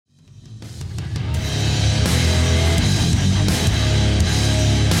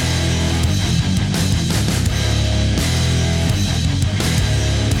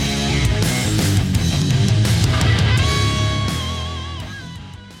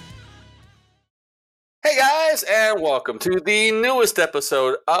guys, and welcome to the newest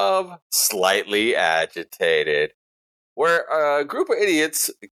episode of Slightly Agitated, where a group of idiots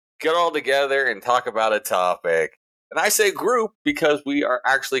get all together and talk about a topic. And I say group because we are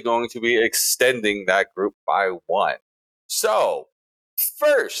actually going to be extending that group by one. So,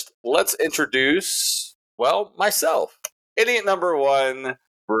 first, let's introduce, myself. Idiot number one,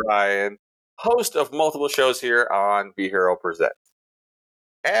 Brian, host of multiple shows here on Be Hero Presents.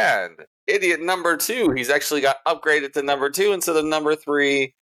 And idiot number two, he's actually got upgraded to number two instead of number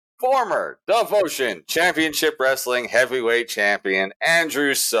three. Former Devotion Championship Wrestling Heavyweight Champion,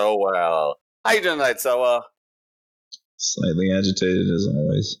 Andrew Sowell. How you doing tonight, Sowell? Slightly agitated as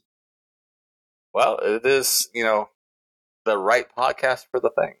always. Well, it is, the right podcast for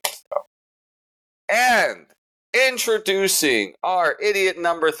the thing. So. And introducing our idiot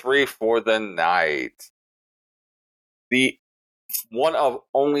number three for the night. The one of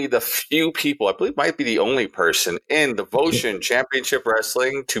only the few people, I believe might be the only person in Devotion Championship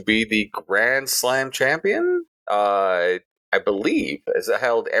Wrestling to be the Grand Slam champion. I believe has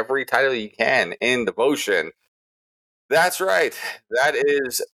held every title you can in Devotion. That's right. That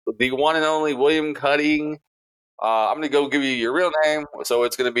is the one and only William Cutting. I'm going to go give you your real name. So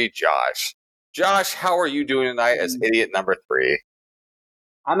it's going to be Josh. Josh, how are you doing tonight as idiot number three?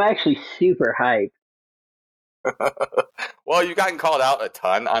 I'm actually super hyped. Well, you've gotten called out a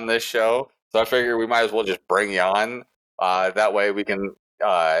ton on this show, so I figure we might as well just bring you on. That way we can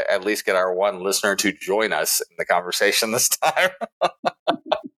at least get our one listener to join us in the conversation this time.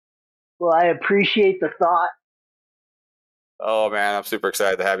 Well, I appreciate the thought. Oh, man, I'm super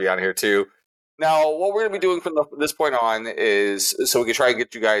excited to have you on here, too. Now, what we're going to be doing from this point on is, so we can try and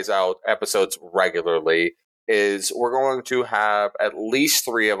get you guys out episodes regularly, is we're going to have at least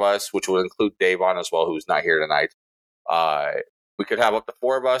three of us, which will include Dave on as well, who's not here tonight. We could have up to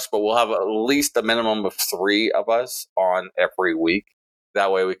four of us, but we'll have at least a minimum of three of us on every week.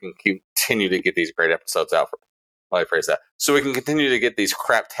 That way we can continue to get these great episodes out. Let me phrase that. So we can continue to get these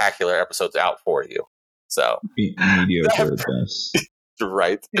craptacular episodes out for you. So mediocre at best.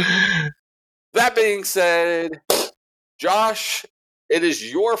 Right. That being said, Josh, it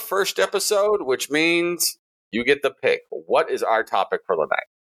is your first episode, which means you get the pick. What is our topic for the night?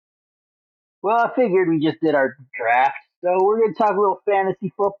 Well, I figured we just did our draft, so we're going to talk a little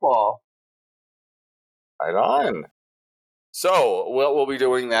fantasy football. Right on. So what we'll be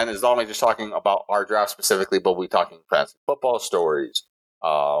doing then is not only just talking about our draft specifically, but we'll be talking fantasy football stories,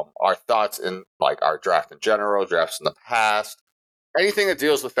 our thoughts in like our draft in general, drafts in the past, anything that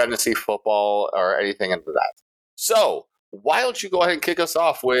deals with fantasy football or anything into that. So why don't you go ahead and kick us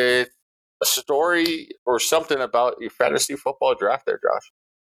off with a story or something about your fantasy football draft there, Josh?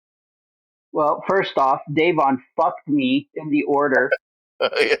 Well, first off, Davon fucked me in the order.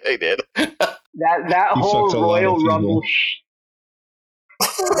 Yeah, he did. That whole Royal Rumble,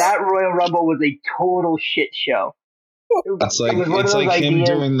 that Royal Rumble was a total shit show. It's like him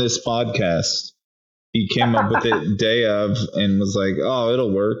doing this podcast. He came up with it day of and was like, "Oh,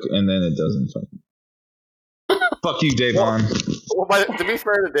 it'll work," and then it doesn't. Fuck you, Davon. Well, to be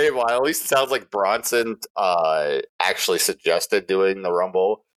fair to Davon, at least it sounds like Bronson actually suggested doing the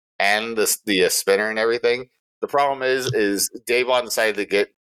Rumble and the spinner and everything. The problem is Davon decided to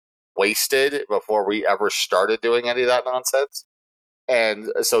get wasted before we ever started doing any of that nonsense. And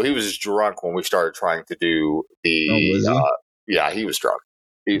so he was drunk when we started trying to do the... Oh, was he? Yeah, he was drunk.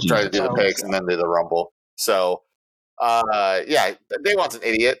 He tried to do the picks and then do the Rumble. So, Davon's an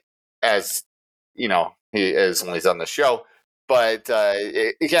idiot, as, he is when he's on the show. But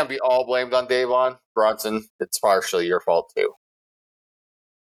it can't be all blamed on Davon. Bronson, it's partially your fault, too.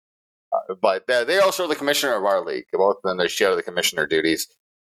 But they also are the commissioner of our league. Both of them, they share the commissioner duties.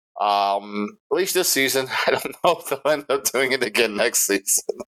 At least this season. I don't know if they'll end up doing it again next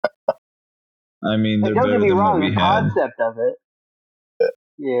season. I mean, don't get me wrong, the concept of it.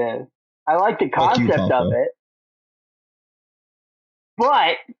 Yeah. I like the concept of it.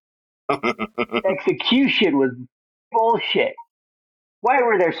 But execution was bullshit. Why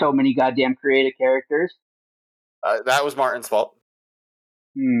were there so many goddamn creative characters? That was Martin's fault.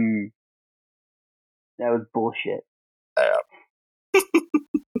 That was bullshit.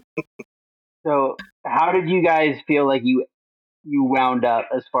 So, how did you guys feel like you wound up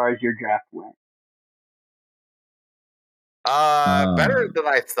as far as your draft went? Better than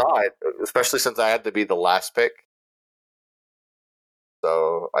I thought, especially since I had to be the last pick.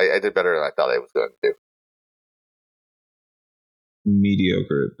 So I did better than I thought I was going to do.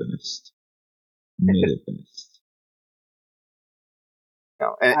 Mediocre at best. Mid at best.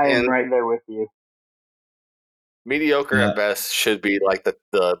 I am right there with you. Mediocre at best should be like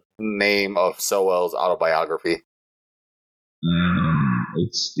the name of Sowell's autobiography.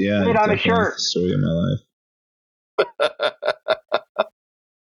 It's definitely the story of my life.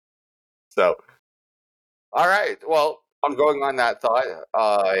 So, all right. Well, I'm going on that thought.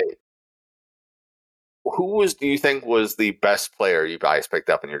 Do you think was the best player you guys picked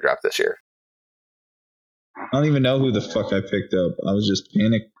up in your draft this year? I don't even know who the fuck I picked up. I was just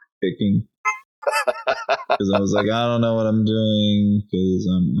panic picking because I was like, I don't know what I'm doing because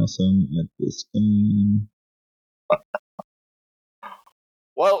I'm awesome at this game.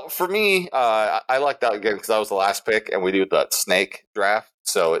 Well, for me, I lucked out again because I was the last pick, and we do the snake draft,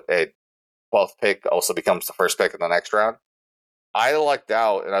 so it 12th pick also becomes the first pick in the next round. I lucked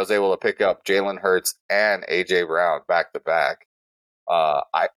out, and I was able to pick up Jalen Hurts and AJ Brown back to back.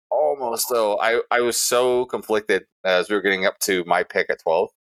 I almost though I was so conflicted as we were getting up to my pick at 12.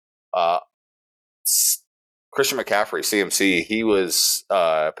 Christian McCaffrey, CMC, he was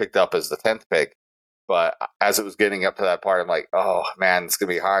picked up as the 10th pick. But as it was getting up to that part, I'm like, oh man, it's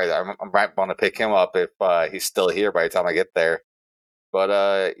gonna be hard. I might want to pick him up if he's still here by the time I get there.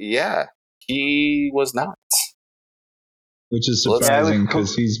 But yeah, he was not. Which is surprising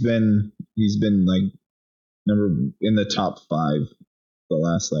because he's been like number in the top 5 the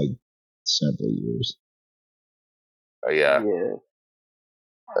last like several years. Yeah.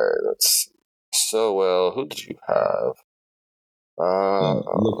 Let's see. So well, who did you have?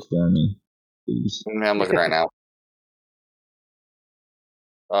 Look for me, please. I'm looking right now.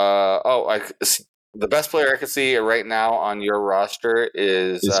 The best player I can see right now on your roster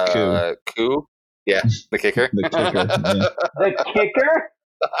is Koo. Yeah, the kicker. The kicker. Yeah. The kicker?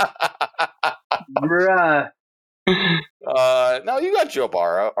 Bruh. No, you got Joe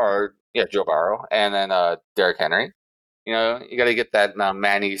Burrow, and then Derrick Henry. You know, you got to get that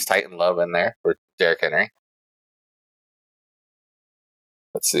Manny's Titan love in there for Derrick Henry.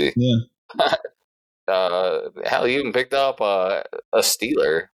 Let's see. Yeah. Hell, you even picked up a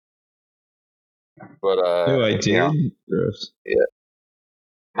Steeler. But I did. yeah.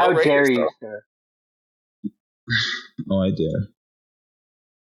 How dare you, sir? Oh, I dare.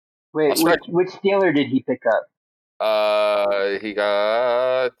 Wait, which Steeler did he pick up? He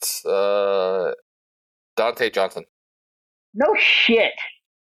got Dante Johnson. No shit.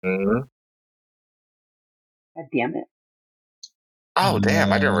 Mm-hmm. God damn it. Oh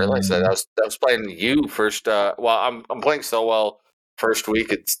damn! I didn't realize that. I was playing you first. I'm playing so well first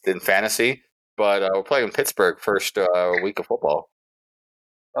week in fantasy, but we're playing Pittsburgh first week of football.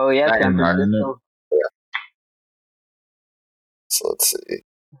 Oh yeah, San Francisco. Yeah. So let's see.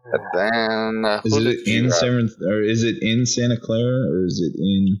 And then is it in Santa Clara or is it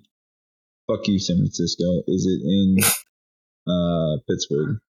in? Fuck you, San Francisco. Is it in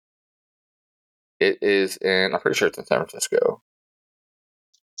Pittsburgh? It is in. I'm pretty sure it's in San Francisco.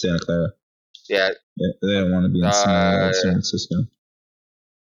 Santa Clara. Yeah. They don't want to be in San Francisco.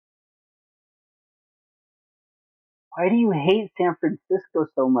 Why do you hate San Francisco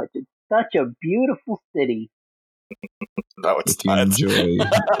so much? It's such a beautiful city. No, it's if you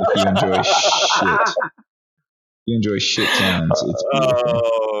enjoy shit. You enjoy shit towns. It's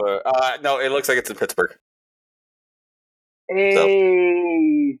beautiful. No, it looks like it's in Pittsburgh.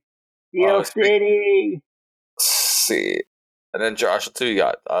 Hey, Steel City. Let's see. And then Josh, who you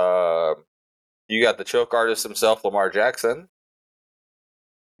got? You got the choke artist himself, Lamar Jackson.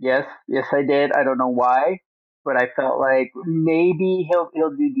 Yes, I did. I don't know why, but I felt like maybe he'll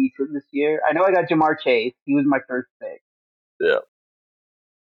do decent this year. I know I got Jamar Chase. He was my first pick. Yeah.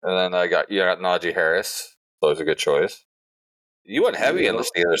 And then you got Najee Harris. So it's a good choice. You went heavy in the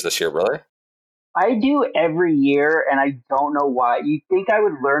Steelers this year, brother. I do every year, and I don't know why. You'd think I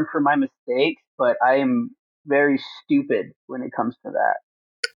would learn from my mistakes, but I am very stupid when it comes to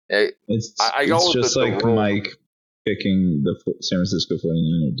that. It's just like Mike picking the San Francisco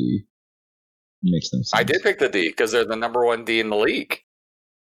 49er D. Makes them sense. I did pick the D because they're the number 1 D in the league.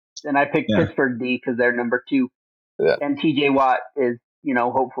 And I picked Pittsburgh D because they're number 2. Yeah. And TJ Watt is,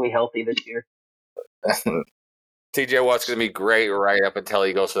 hopefully healthy this year. TJ Watt's going to be great right up until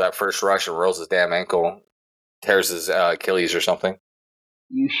he goes for that first rush and rolls his damn ankle, tears his Achilles or something.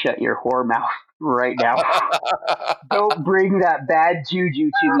 You shut your whore mouth right now. Don't bring that bad juju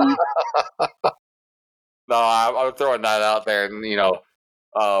to me. No, I'm throwing that out there. And,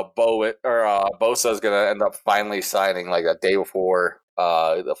 Bosa's going to end up finally signing like a day before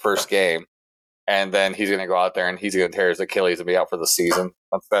the first game. And then he's going to go out there and he's going to tear his Achilles and be out for the season.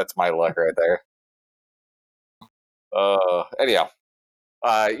 That's my luck right there. Anyhow,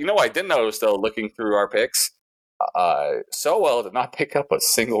 I didn't notice though, looking through our picks, Sowell did not pick up a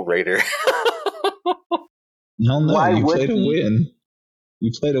single Raider. Hell no, Why you would play to he? win.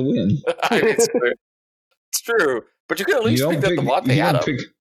 You play to win. I mean, it's true, but you could at You least don't pick up pick. Devontae You don't Adams. pick.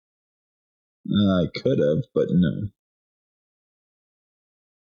 I could have, but no.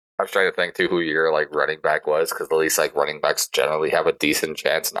 I was trying to think too who your like running back was, because at least like running backs generally have a decent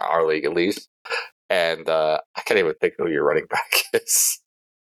chance in our league at least. And I can't even think who your running back is.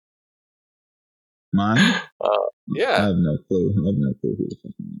 Mine? Yeah, I have no clue. I have no clue who the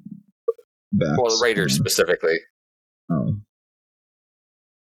fucking backs. well, the Raiders specifically. Oh.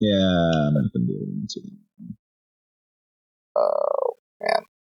 Yeah, I'm not gonna be able to answer that. Oh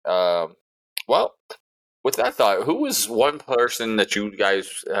man. Well, with that thought, who was one person that you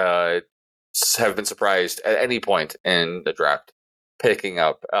guys have been surprised at any point in the draft picking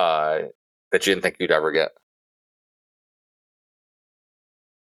up that you didn't think you'd ever get?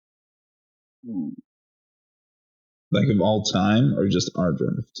 Like of all time or just our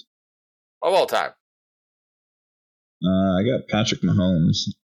draft? Of all time. I got Patrick Mahomes.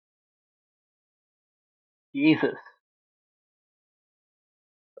 Jesus.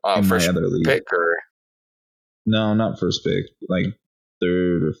 In First my other league. pick or No, not first pick. Like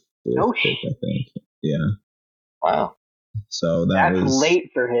third or fourth pick, I think. Yeah. wow. So That's was late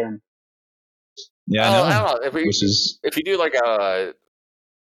for him. Yeah, I I know. don't know. If you do like a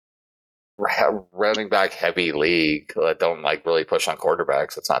running back heavy league that don't like really push on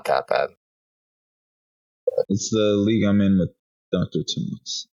quarterbacks, it's not that bad. It's the league I'm in with Dr.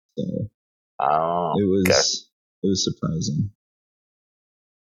 Thomas. So it was surprising.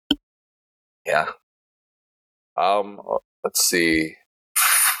 Yeah. Let's see.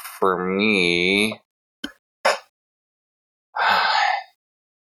 For me,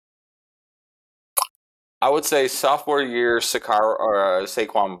 I would say sophomore year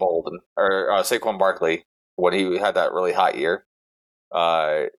Saquon Bolden or Saquon Barkley when he had that really hot year.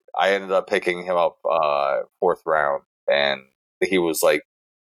 I ended up picking him up fourth round, and he was like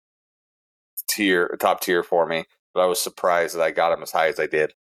top tier for me. But I was surprised that I got him as high as I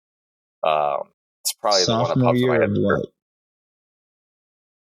did. It's probably the one that Sophomore pops in my year head. of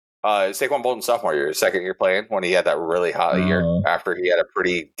what? Saquon Bolden sophomore year, second year playing, when he had that really hot year after he had a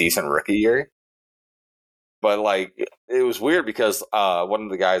pretty decent rookie year. But like it was weird because one of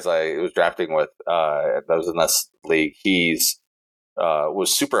the guys I was drafting with that was in this league, he's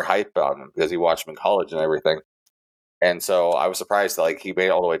was super hyped on him because he watched him in college and everything. And so I was surprised that like he made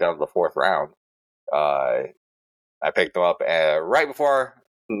it all the way down to the fourth round. I picked him up right before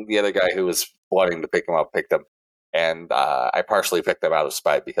the other guy who was wanting to pick him up picked him, and I partially picked him out of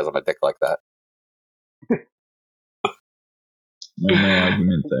spite because I'm a dick like that. No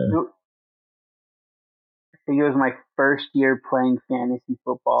argument there. I think it was my first year playing fantasy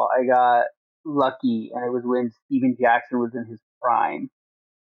football. I got lucky, and it was when Steven Jackson was in his prime.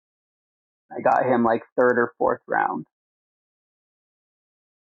 I got him like third or fourth round.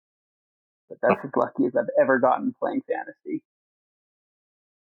 But that's as lucky as I've ever gotten playing fantasy.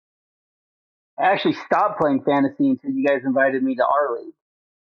 I actually stopped playing fantasy until you guys invited me to our league.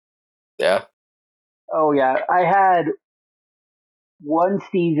 Yeah. Oh, yeah. I had one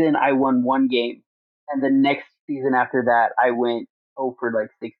season, I won one game. And the next season after that, I went 0 for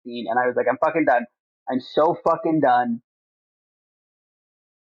like 16. And I was like, I'm fucking done. I'm so fucking done.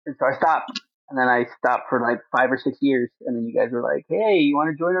 And so I stopped. And then I stopped for like 5 or 6 years. And then you guys were like, hey, you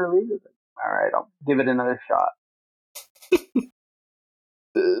want to join our league? I was like, all right, I'll give it another shot.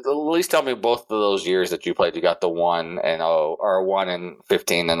 At least tell me both of those years that you played, you got the 1 and 0, or 1 and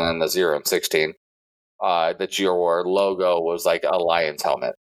 15, and then the 0 and 16. That your logo was like a lion's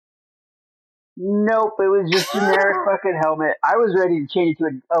helmet. Nope, it was just generic fucking helmet. I was ready to change it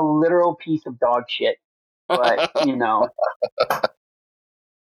to a literal piece of dog shit. But, you know.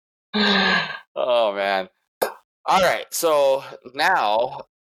 Oh, man. All right. So now,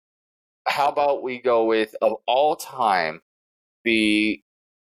 how about we go with, of all time, the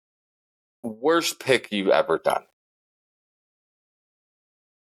worst pick you've ever done?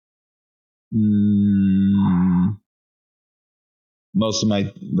 Most of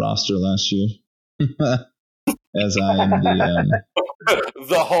my roster last year. As I am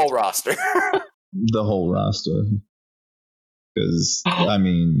the whole roster. The whole roster. Because, I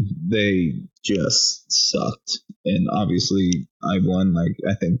mean, they just sucked. And obviously, I won, like,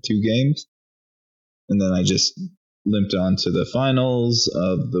 I think 2 games. And then I just limped on to the finals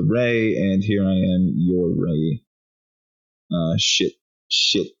of the Ray, and here I am, your Ray. Shit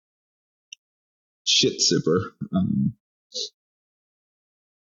sipper.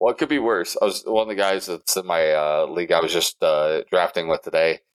 What could be worse? I was one of the guys that's in my league I was just drafting with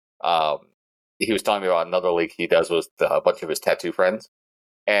today. He was telling me about another league he does with a bunch of his tattoo friends.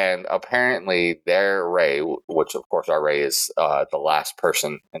 And apparently their Ray, which of course our Ray is the last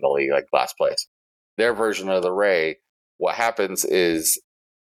person in the league, like last place, their version of the Ray, what happens is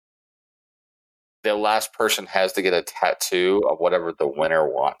the last person has to get a tattoo of whatever the winner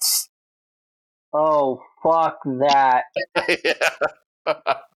wants. Oh, fuck that. Yeah.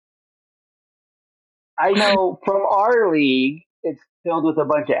 I know from our league, it's filled with a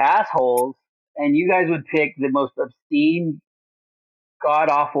bunch of assholes, and you guys would pick the most obscene, god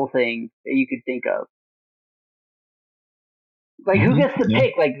awful thing that you could think of. Like, who gets to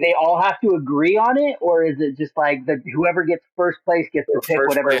pick? Like, they all have to agree on it, or is it just like whoever gets first place gets to pick First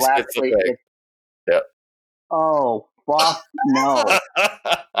whatever place last gets the place pick. gets? Yep. Oh, fuck no.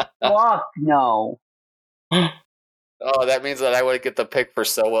 Fuck no. Oh, that means that I would get the pick for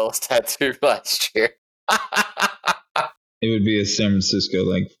So Well's tattoo last year. It would be a San Francisco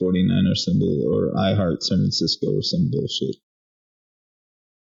like 49er symbol or I Heart San Francisco or some bullshit.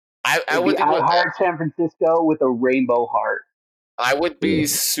 I would do I Heart San Francisco with a rainbow heart. I would be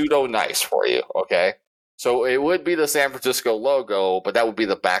pseudo nice for you, okay? So it would be the San Francisco logo, but that would be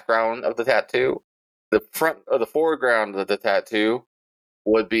the background of the tattoo. The front or the foreground of the tattoo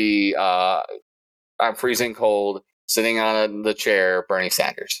would be I'm freezing cold, sitting on the chair, Bernie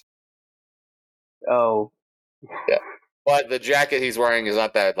Sanders. Oh. Yeah. But the jacket he's wearing is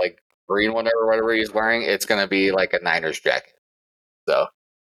not that like green one or whatever he's wearing. It's gonna be like a Niners jacket. So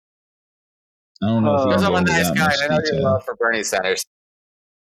I don't know if you because can I'm go a into nice that guy, much and I know you detail. love for Bernie Sanders.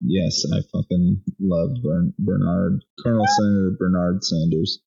 Yes, I fucking love Bernard, Colonel Senator Bernard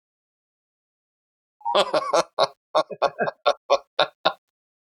Sanders.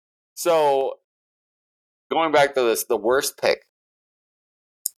 So going back to this, the worst pick.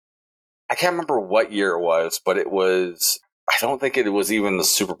 I can't remember what year it was, but it was. I don't think it was even the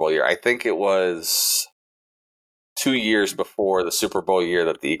Super Bowl year. I think it was 2 years before the Super Bowl year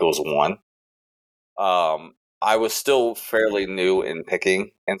that the Eagles won. I was still fairly new in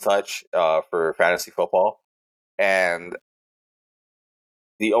picking and such for fantasy football, and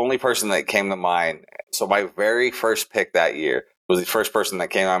the only person that came to mind. So my very first pick that year was the first person that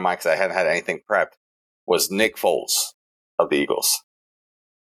came to my mind because I hadn't had anything prepped. Was Nick Foles of the Eagles.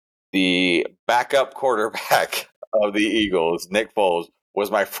 The backup quarterback of the Eagles, Nick Foles,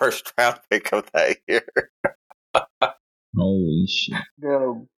 was my first round pick of that year. Holy shit.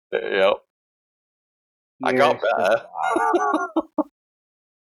 Yep. I got that.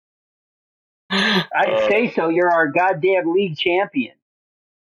 I'd say so. You're our goddamn league champion.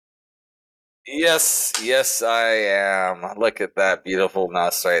 Yes, I am. Look at that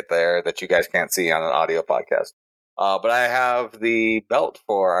beautifulness right there that you guys can't see on an audio podcast. But I have the belt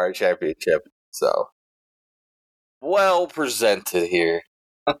for our championship. So, well presented here.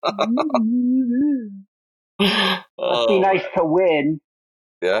 Must be nice to win.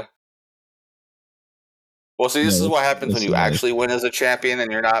 Yeah. Well, see, this is what happens when you nice. actually win as a champion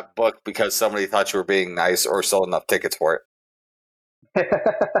and you're not booked because somebody thought you were being nice or sold enough tickets for it.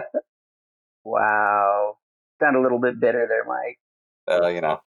 Wow. Sound a little bit bitter there, Mike.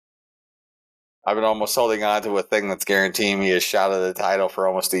 I've been almost holding on to a thing that's guaranteeing me a shot at the title for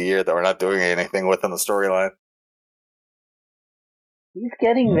almost a year that we're not doing anything with in the storyline. He's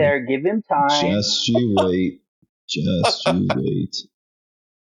getting there. Give him time. Just you wait. Just you wait.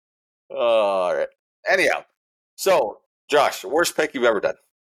 All right. Anyhow, so Josh, worst pick you've ever done?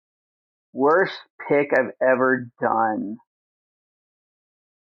 Worst pick I've ever done.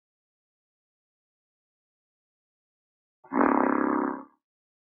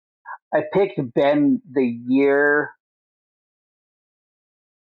 I picked Ben the year,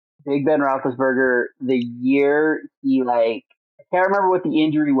 Big Ben Roethlisberger, the year he I can't remember what the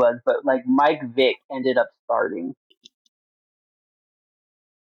injury was, but Mike Vick ended up starting.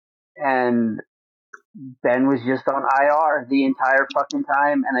 And Ben was just on IR the entire fucking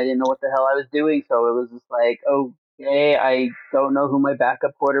time, and I didn't know what the hell I was doing, so it was just like, okay, I don't know who my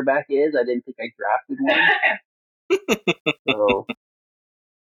backup quarterback is. I didn't think I drafted one. So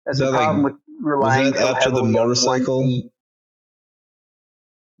that's the problem with relying so after heavily the motorcycle? on one team.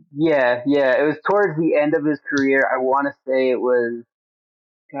 Yeah. It was towards the end of his career. I want to say it was,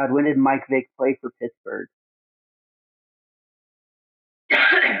 God, when did Mike Vick play for Pittsburgh?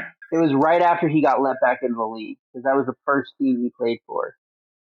 It was right after he got let back into the league, because that was the first team he played for.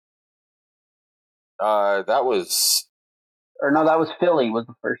 That was... Or no, that was Philly was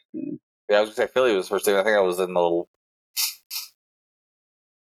the first team. Yeah, I was going to say Philly was the first team. I think I was in the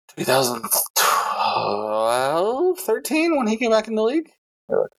 2012, 13 when he came back in the league.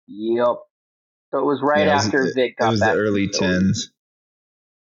 Yep. So it was right after Vic got back. It was the early 10s.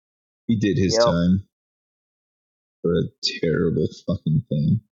 He did his time. for a terrible fucking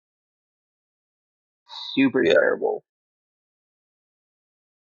thing. Super terrible.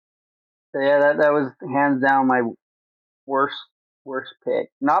 So yeah, that was hands down my worst pick.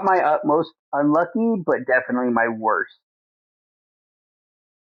 Not my most unlucky, but definitely my worst.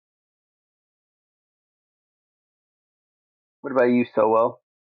 What about you, Sowell?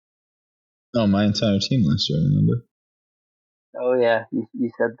 Oh, my entire team last year, I remember. Oh yeah, you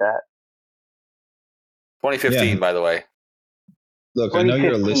said that. 2015, by the way. Look, I know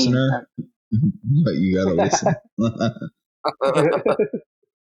you're a listener, but you gotta listen.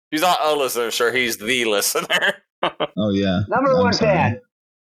 He's not a listener, sure. He's the listener. Oh yeah, Number one fan.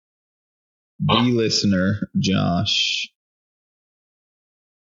 The listener, Josh.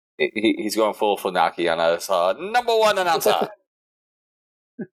 He's going full Funaki on us. Number one announcer.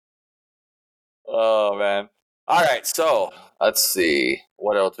 Oh man! All right, so let's see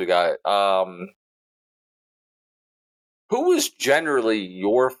what else we got. Who was generally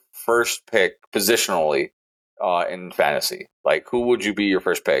your first pick positionally in fantasy? Like, who would you be your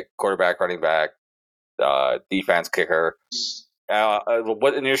first pick? Quarterback, running back, defense, kicker.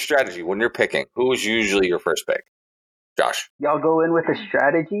 What in your strategy when you're picking? Who was usually your first pick? Josh. Y'all go in with a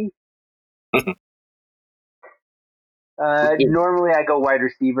strategy. Normally, I go wide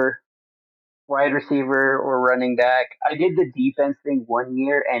receiver or running back. I did the defense thing one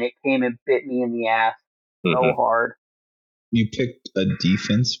year, and it came and bit me in the ass so hard. You picked a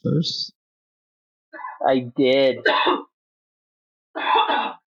defense first? I did.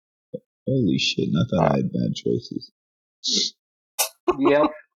 Holy shit, I thought I had bad choices.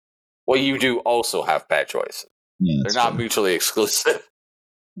 Yep. Well, you do also have bad choices. Yeah, they're not mutually exclusive.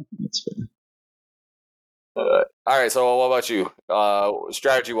 That's fair. All right, so what about you?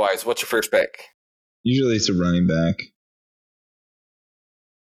 Strategy-wise, what's your first pick? Usually it's a running back.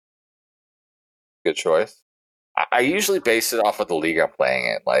 Good choice. I usually base it off of the league I'm playing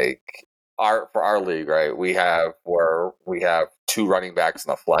in. Like for our league, right? We have two running backs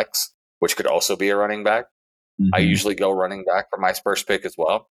and a flex, which could also be a running back. Mm-hmm. I usually go running back for my first pick as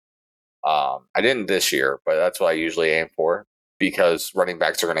well. I didn't this year, but that's what I usually aim for because running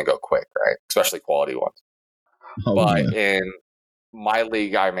backs are going to go quick, right? Especially quality ones. Oh, but in my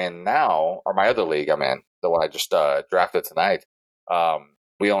league I'm in now, or my other league I'm in, the one I just drafted tonight,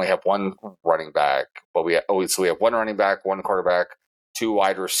 we only have one running back, but we have one running back, one quarterback, two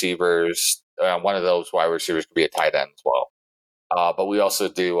wide receivers. One of those wide receivers could be a tight end as well. But we also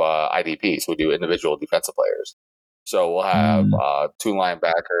do IDPs. We do individual defensive players. So we'll have two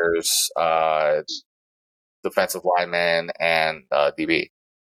linebackers, defensive linemen, and DB,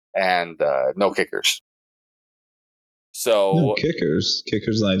 and no kickers. So no kickers.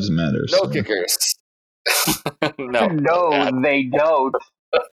 Kickers' lives matter. No kickers. No, they don't.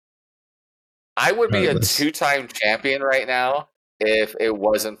 I would be a two-time champion right now if it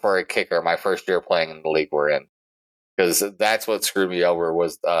wasn't for a kicker my first year playing in the league we're in. Because that's what screwed me over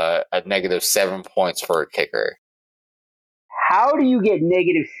was a -7 points for a kicker. How do you get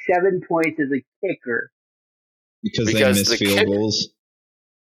 -7 points as a kicker? Because they missed field goals?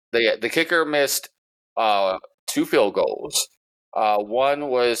 The kicker missed 2 field goals. One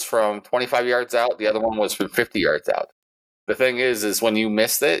was from 25 yards out. The other one was from 50 yards out. The thing is when you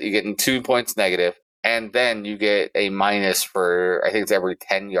missed it, you get 2 points negative, and then you get a minus for, I think it's every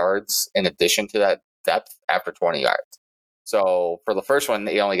 10 yards in addition to that depth after 20 yards. So for the first one,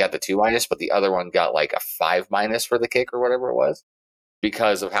 they only got the 2 minus, but the other one got like a 5 minus for the kick or whatever it was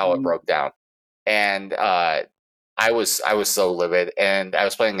because of how it broke down. And I was so livid, and I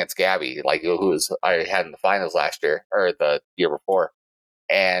was playing against Gabby, like I had in the finals last year or the year before,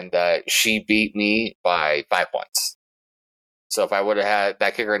 and she beat me by 5 points. So if I would have had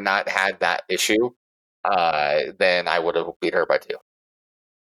that kicker not had that issue, then I would have beat her by 2.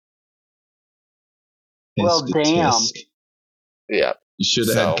 Well, damn. Yeah. You should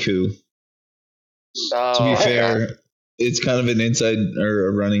have had coup. To be fair, it's kind of an inside or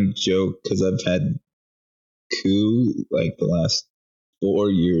a running joke because I've had coup like the last 4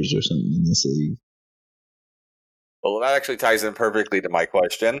 years or something in this league. Well, that actually ties in perfectly to my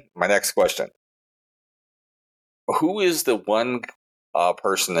question. My next question. Who is the one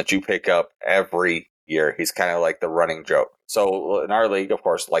person that you pick up every year? He's kind of like the running joke. So in our league, of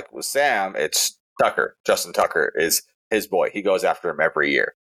course, like with Sam, it's Tucker. Justin Tucker is his boy. He goes after him every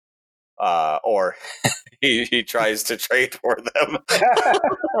year. Or he tries to trade for them.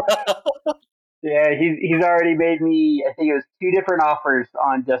 Yeah, he's already made me, I think it was 2 different offers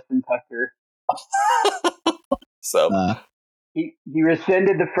on Justin Tucker. So he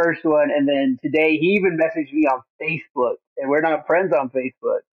rescinded the first one, and then today he even messaged me on Facebook, and we're not friends on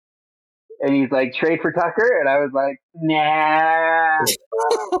Facebook. And he's like, trade for Tucker? And I was like, nah.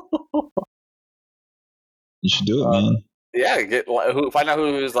 You should do it, man. Yeah, find out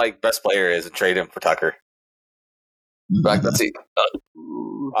who his like best player is and trade him for Tucker. Back, let's see.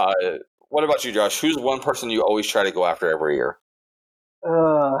 What about you, Josh? Who's one person you always try to go after every year?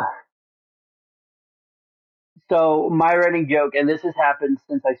 So my running joke, and this has happened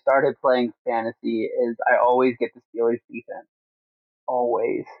since I started playing fantasy, is I always get the Steelers defense.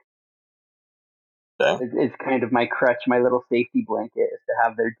 Always. Okay. It's kind of my crutch, my little safety blanket, is to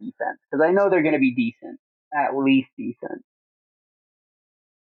have their defense. Because I know they're going to be decent. At least decent.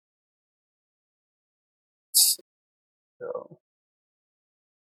 So.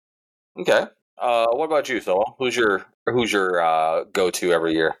 Okay. What about you, Sol? Who's your go-to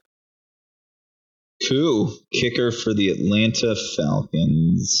every year? Cool. Kicker for the Atlanta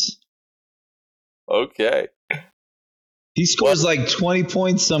Falcons. Okay. He scores like 20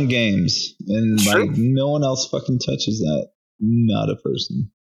 points some games, and like no one else fucking touches that. Not a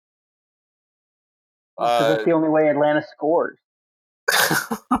person. Because that's the only way Atlanta scores.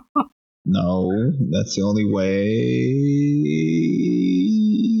 No, that's the only way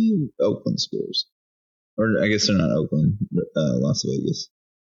Oakland scores. Or I guess they're not Oakland, Las Vegas.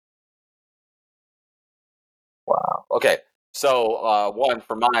 Wow. Okay. So one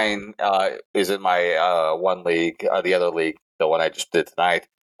for mine is in my one league. The other league, the one I just did tonight,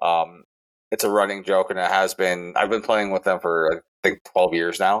 it's a running joke, and it has been. I've been playing with them for I think 12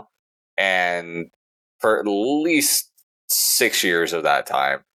 years now, and for at least 6 years of that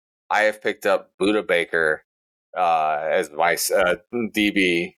time, I have picked up Buda Baker as my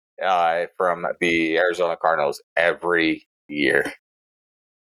DB from the Arizona Cardinals every year.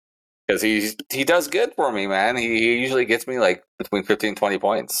 Because he does good for me, man. He usually gets me like between 15 and 20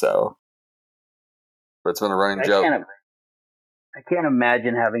 points. So, but it's been a running joke. I can't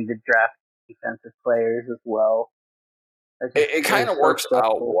imagine having to draft defensive players as well. It kind of works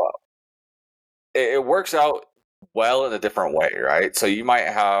out well. It works out well in a different way, right? So you might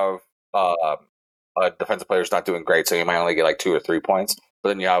have a defensive player who's not doing great, so you might only get like 2 or 3 points. But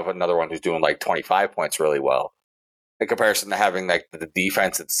then you have another one who's doing like 25 points really well. In comparison to having like the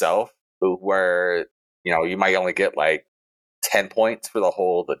defense itself, where you might only get like 10 points for the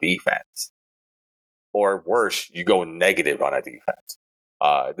whole of the defense. Or worse, you go negative on a defense.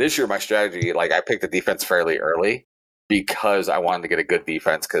 This year, my strategy, like I picked the defense fairly early because I wanted to get a good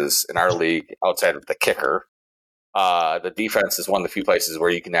defense. Because in our league, outside of the kicker, the defense is one of the few places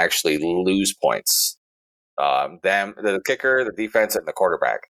where you can actually lose points. The kicker, the defense, and the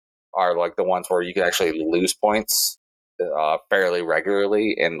quarterback are like the ones where you can actually lose points fairly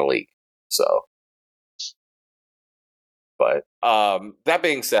regularly in the league. So, but that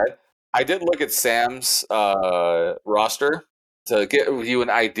being said, I did look at Sam's roster to give you an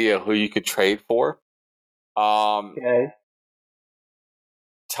idea who you could trade for. Okay.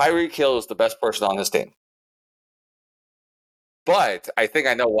 Tyreek Hill is the best person on his team. But I think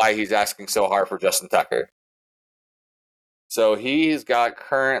I know why he's asking so hard for Justin Tucker. So he's got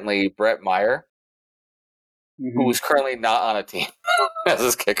currently Brett Meyer, who is currently not on a team as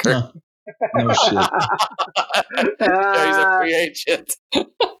his kicker. No shit. Yeah, he's a free agent.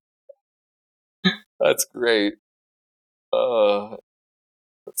 That's great. Let's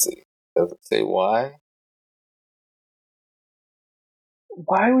see. Does it say why?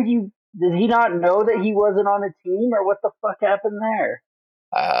 Why would you? Did he not know that he wasn't on a team, or what the fuck happened there?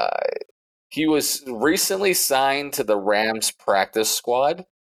 He was recently signed to the Rams practice squad.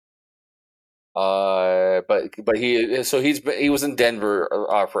 But he was in Denver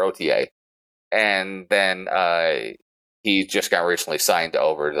for OTA, and then he just got recently signed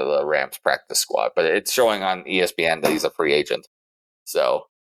over to the Rams practice squad. But it's showing on ESPN that he's a free agent. So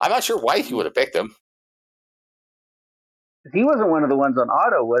I'm not sure why he would have picked him. He wasn't one of the ones on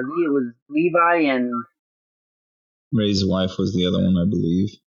auto, was he? It was Levi and Ray's wife was the other one, I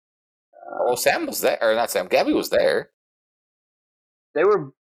believe. Well, Sam was there, or not Sam. Gabby was there. They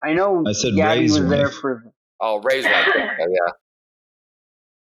were. I know. I said Gabby Ray's was wife. there for. Oh, Ray's wife. Yeah.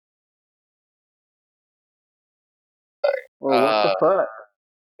 Well, what the fuck?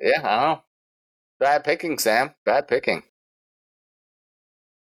 Yeah, I don't know. Bad picking, Sam. Bad picking.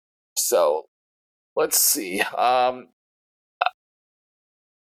 So, let's see.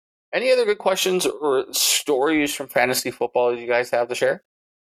 Any other good questions or stories from fantasy football you guys have to share?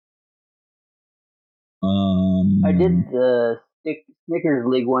 I did the Snickers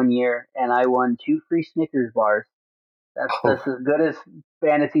League one year, and I won 2 free Snickers bars. That's as good as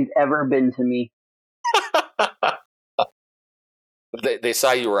fantasy's ever been to me. They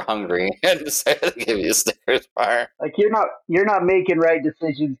saw you were hungry and decided to give you a Snickers bar. Like you're not making right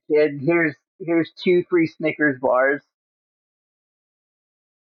decisions, kid. Here's 2 free Snickers bars.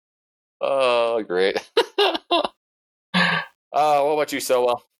 Oh, great. What about you,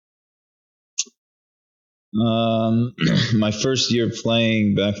 Sowell? My first year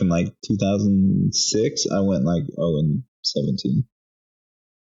playing back in like 2006, I went like 0-17.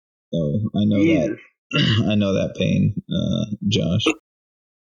 So I know Jesus. that. I know that pain, Josh.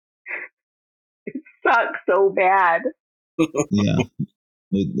 Sucks so bad. Yeah,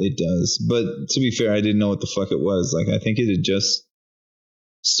 it does. But to be fair, I didn't know what the fuck it was. Like, I think it had just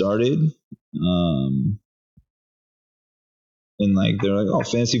started. And like they're like, oh,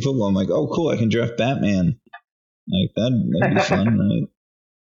 fantasy football. I'm like, oh, cool, I can draft Batman. Like that'd be fun, right?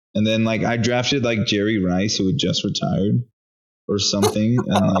 And then like I drafted like Jerry Rice, who had just retired or something,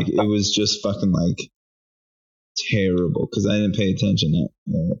 and like it was just fucking like terrible because I didn't pay attention to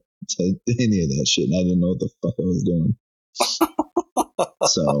any of that shit. And I didn't know what the fuck I was doing.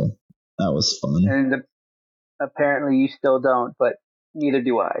 So that was fun. And apparently you still don't, but neither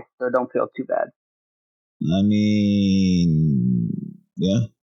do I. So don't feel too bad. I mean, yeah.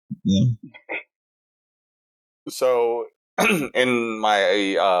 So, in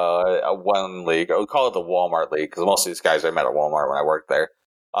my one league, I would call it the Walmart league because most of these guys I met at Walmart when I worked there.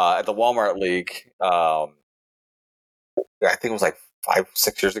 At the Walmart league, I think it was like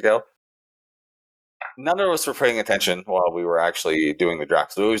 5-6 years ago. None of us were paying attention while we were actually doing the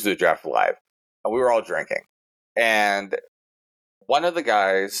draft. So we always do the draft live, and we were all drinking. And one of the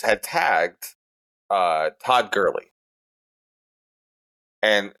guys had tagged Todd Gurley,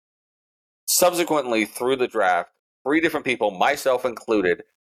 and subsequently through the draft, 3 different people, myself included,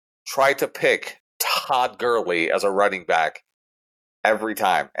 tried to pick Todd Gurley as a running back every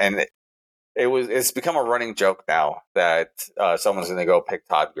time, and it's become a running joke now that someone's going to go pick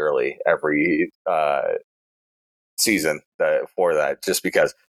Todd Gurley every season for that, just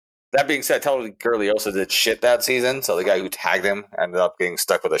because. That being said, Todd Gurley also did shit that season, so the guy who tagged him ended up getting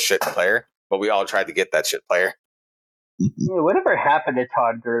stuck with a shit player, but we all tried to get that shit player. Yeah, whatever happened to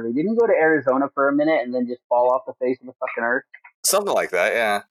Todd Gurley? Didn't he go to Arizona for a minute and then just fall off the face of the fucking earth? Something like that,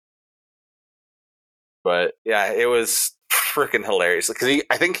 yeah. But yeah, it was freaking hilarious because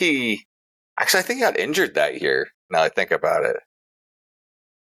I think he got injured that year. Now I think about it.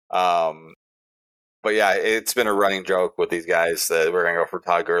 But yeah, it's been a running joke with these guys that we're gonna go for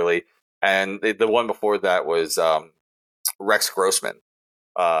Todd Gurley, and the one before that was Rex Grossman.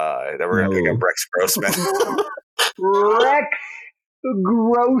 That we're gonna pick up Rex Grossman. Rex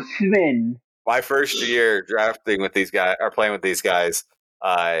Grossman. My first year drafting with these guys or playing with these guys,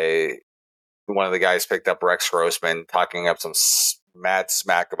 one of the guys picked up Rex Grossman, talking up some mad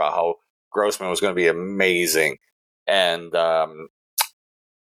smack about how Grossman was going to be amazing. And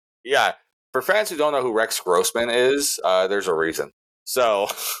yeah, for fans who don't know who Rex Grossman is, there's a reason. So,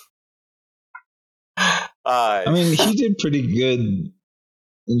 I mean, he did pretty good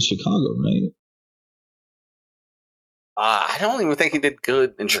in Chicago, right? I don't even think he did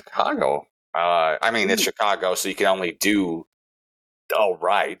good in Chicago. I mean, it's Chicago, so you can only do all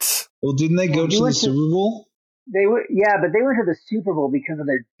right. Well, didn't they go to the Super Bowl? They were, yeah, but they went to the Super Bowl because of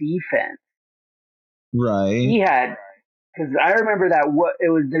their defense. Right. He had, because I remember that it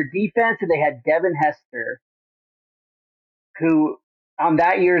was their defense, and they had Devin Hester, who on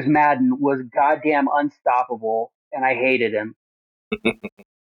that year's Madden was goddamn unstoppable, and I hated him.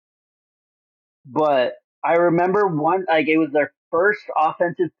 But I remember it was their first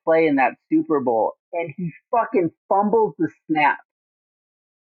offensive play in that Super Bowl, and he fucking fumbles the snap.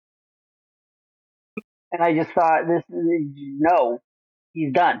 And I just thought, no,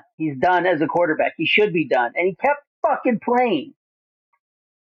 he's done. He's done as a quarterback. He should be done. And he kept fucking playing.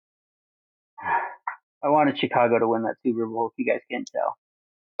 I wanted Chicago to win that Super Bowl, if you guys can tell.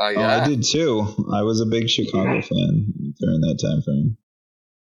 Yeah. Oh, I did too. I was a big Chicago fan during that time frame.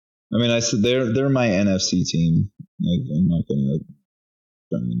 I mean, I said they're my NFC team. Like, I'm not gonna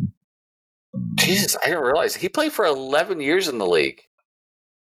try and. Jesus, I didn't realize he played for 11 years in the league.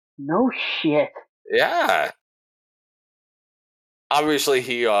 No shit. Yeah. Obviously,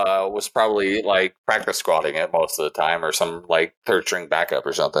 he was probably like practice squatting it most of the time, or some like third string backup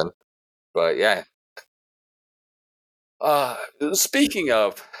or something. But yeah. Speaking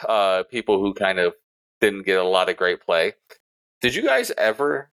of people who kind of didn't get a lot of great play, did you guys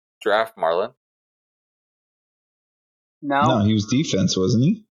ever draft Marlon? No, he was defense, wasn't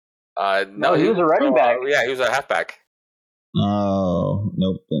he? No, he was a running back. Yeah, he was a halfback. Oh,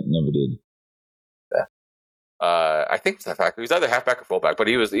 nope, never did. Yeah. I think it's halfback. He was either halfback or fullback, but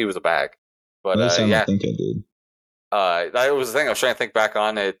he was a back. But I yeah, think I did. that was the thing. I was trying to think back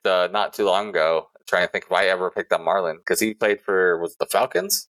on it not too long ago, trying to think if I ever picked up Marlon because he played for was it the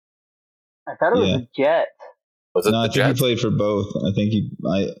Falcons? I thought it was the Jets. Was it No, the I think Jets? he played for both.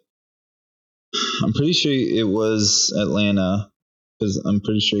 I'm pretty sure it was Atlanta because I'm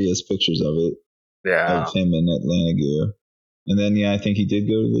pretty sure he has pictures of it. Yeah, Of him in Atlanta gear. And then I think he did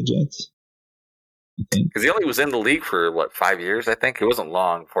go to the Jets. I think because he only was in the league for 5 years. I think it wasn't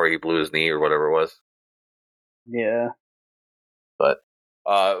long before he blew his knee or whatever it was. Yeah. But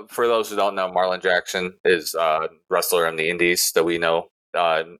for those who don't know, Marlon Jackson is a wrestler in the Indies that we know.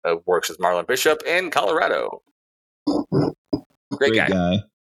 Works as Marlon Bishop in Colorado. Great guy.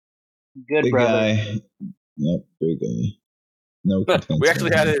 Good Big brother. guy. Yep, great guy. No complaints. We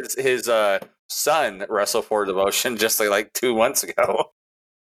actually had his son wrestle for Devotion just like 2 months ago.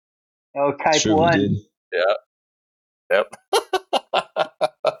 Oh, type Sure 1. we did. Yep.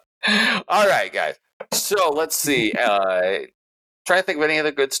 All right, guys. So let's see. Try to think of any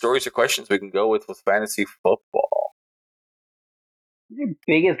other good stories or questions we can go with fantasy football. What's your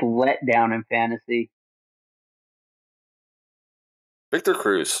biggest letdown in fantasy? Victor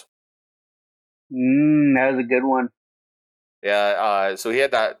Cruz. That was a good one. Yeah. So he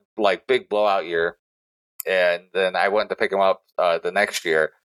had that big blowout year, and then I went to pick him up the next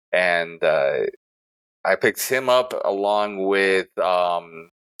year, and I picked him up along with Eli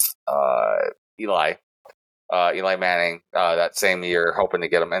Manning that same year, hoping to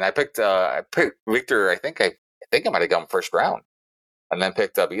get him. And I picked Victor. I think I might have got him first round, and then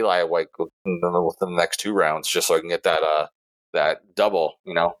picked up Eli within the next 2 rounds, just so I can get that double,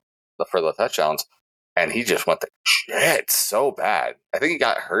 for the touchdowns. And he just went to shit so bad. I think he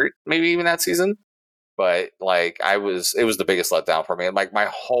got hurt maybe even that season, but it was the biggest letdown for me. And my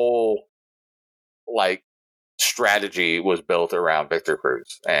whole strategy was built around Victor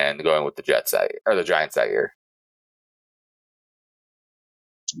Cruz and going with the Giants that year.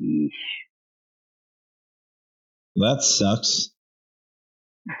 That sucks.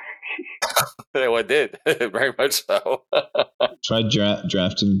 It did. Very much so. Tried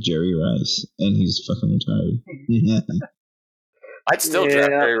drafting Jerry Rice, and he's fucking retired. I'd still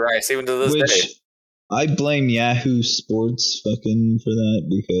draft Jerry Rice even to this day. I blame Yahoo Sports fucking for that,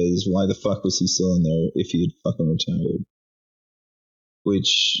 because why the fuck was he still in there if he had fucking retired?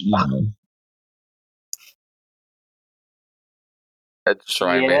 Which, That's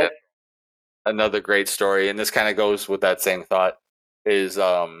right. Another great story, and this kind of goes with that same thought, is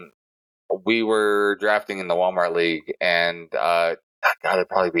we were drafting in the Walmart League, and God, it'd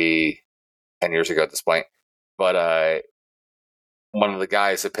probably be 10 years ago at this point, but one of the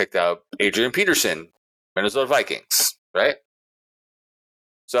guys had picked up Adrian Peterson, Minnesota Vikings, right?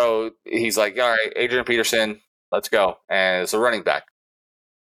 So he's like, all right, Adrian Peterson, let's go. And it's a running back.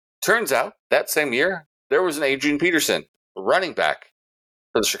 Turns out that same year, there was an Adrian Peterson running back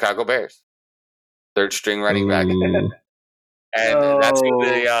for the Chicago Bears. Third string running back. And that's who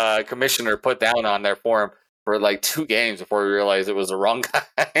the commissioner put down on there for him for 2 games before we realized it was the wrong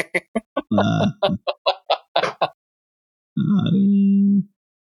guy.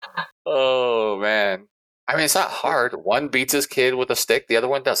 Oh, man. I mean, it's not hard. One beats his kid with a stick, the other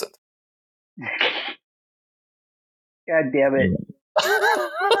one doesn't. God damn it.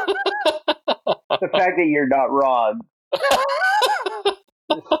 The fact that you're not wrong.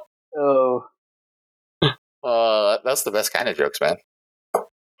 That's the best kind of jokes, man.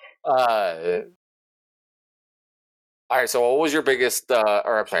 All right, so what was your biggest,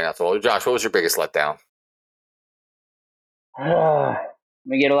 I'm sorry, not so, Josh, what was your biggest letdown? I'm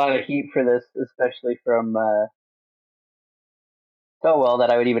going to get a lot of heat for this, especially from Stowell, that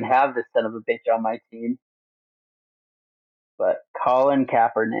I would even have this son of a bitch on my team. But Colin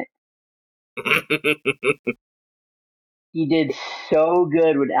Kaepernick. He did so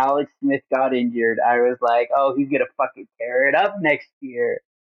good when Alex Smith got injured. I was like, oh, he's going to fucking tear it up next year.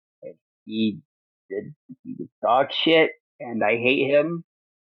 And he was dog shit, and I hate him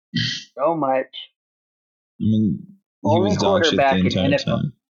so much. I mean, he was dog shit the entire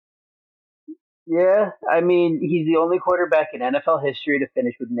time. Yeah, I mean, he's the only quarterback in NFL history to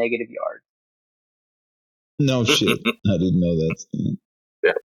finish with negative yards. No shit. I didn't know that.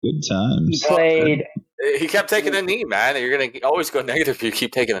 Yeah. Good times. He played. He kept taking a knee, man. You're going to always go negative if you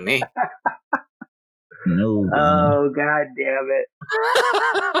keep taking a knee. No. Oh, God damn it.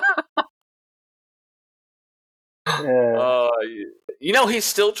 He's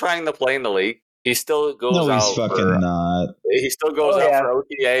still trying to play in the league. He still goes out. No, he's fucking not. He still goes out for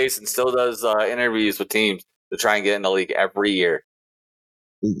OTAs and still does interviews with teams to try and get in the league every year.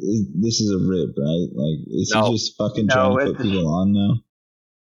 This is a rib, right? Is he just fucking trying to put people on now?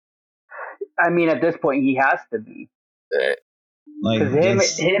 I mean, at this point, he has to be. Like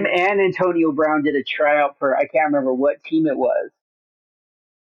Because him and Antonio Brown did a tryout for, I can't remember what team it was,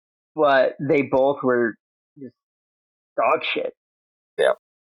 but they both were just dog shit. Yeah.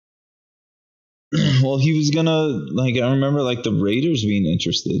 well, he was gonna like. I remember like the Raiders being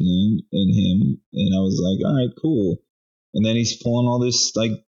interested in him, and I was like, all right, cool. And then he's pulling all this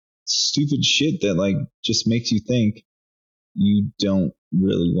like stupid shit that like just makes you think you don't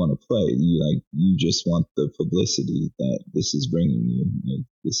really want to play. You just want the publicity that this is bringing you. Like,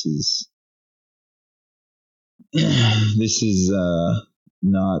 this is this is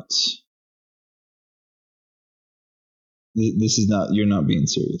not. This is not. You're not being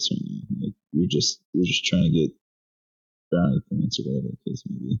serious right now. Like, you're just trying to get brownie points or whatever the case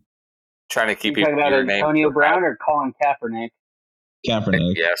may be. Trying to keep You talking about your name. Antonio Brown or Colin Kaepernick?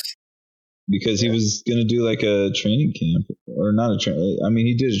 Kaepernick. Yes. Because he was gonna do like a training camp or not a train. I mean,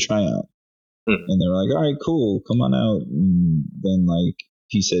 he did a tryout, and they were like, "All right, cool, come on out." And then like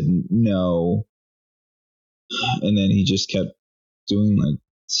he said no, and then he just kept doing like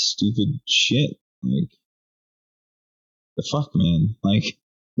stupid shit. Like the fuck, man. Like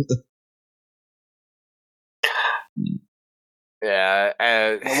Yeah.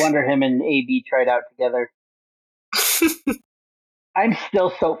 No wonder him and AB tried out together. I'm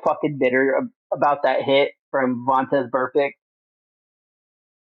still so fucking bitter about that hit from Vontez Burfict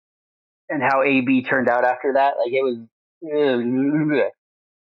and how AB turned out after that. Like it was.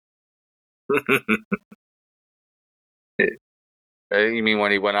 You mean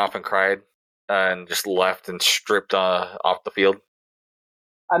when he went off and cried and just left and stripped off the field?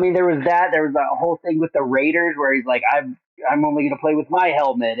 I mean, there was that. There was that whole thing with the Raiders where he's like, I'm only going to play with my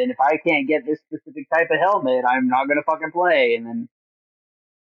helmet, and if I can't get this specific type of helmet, I'm not going to fucking play. And then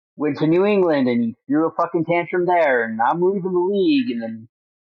went to New England and he threw a fucking tantrum there, and I'm leaving the league. And then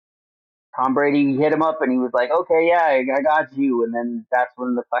Tom Brady hit him up, and he was like, okay, yeah, I got you. And then that's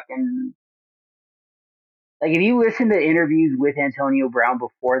when the fucking like, if you listen to interviews with Antonio Brown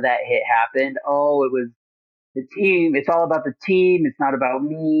before that hit happened, oh, it was the team. It's all about the team. It's not about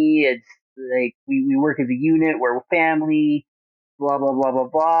me. It's like we work as a unit. We're a family. Blah blah blah blah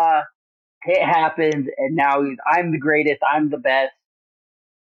blah. It happened, and now I'm the greatest. I'm the best.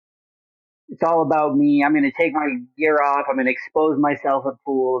 It's all about me. I'm going to take my gear off. I'm going to expose myself at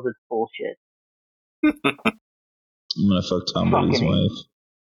pools. It's bullshit. I'm gonna fuck Tom Brady's Fucking wife.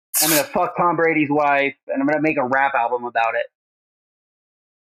 I'm going to fuck Tom Brady's wife, and I'm going to make a rap album about it.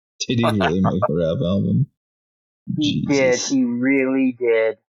 Did he really make a rap album? He Jesus. did. He really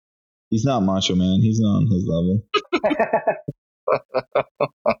did. He's not Macho Man. He's not on his level.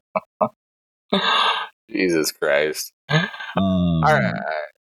 Jesus Christ. All right.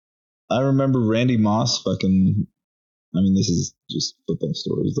 I remember Randy Moss fucking. I mean, this is just football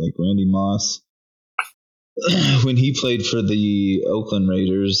stories. Like Randy Moss, when he played for the Oakland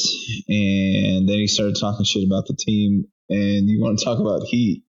Raiders, and then he started talking shit about the team, and you want to talk about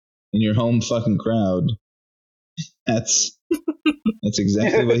heat in your home fucking crowd. That's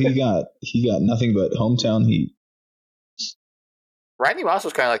exactly what he got. He got nothing but hometown heat. Randy Moss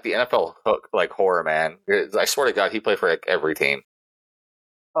was kind of like the NFL hook, like horror man. I swear to God, he played for like every team.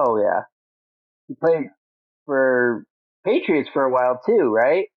 Oh yeah, he played for Patriots for a while too,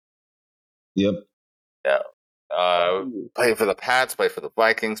 right? Yep. Yeah. Played for the Pats, played for the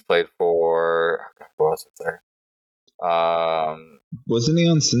Vikings, played for what was it there? Wasn't he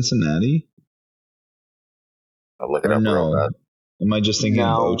on Cincinnati? I'll look it up real bad. Am I just thinking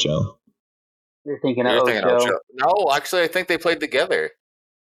of Ocho? You're thinking of Ocho. No, actually, I think they played together.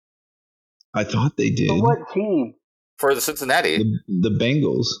 I thought they did. For what team? For the Cincinnati. The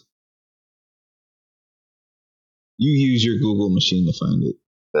Bengals. You use your Google machine to find it.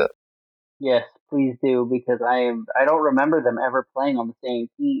 Yeah. Yes, please do, because I don't remember them ever playing on the same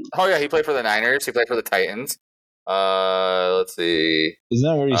team. Oh yeah, he played for the Niners. He played for the Titans. Let's see. Isn't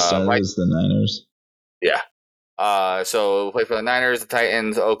that where he started? As the Niners? Yeah. So played for the Niners, the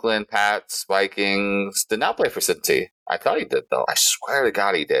Titans, Oakland, Pats, Vikings. Did not play for Cincy. I thought he did though. I swear to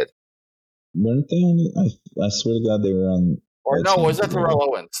God he did. Weren't they on? I swear to God they were on. Or no, was that Terrell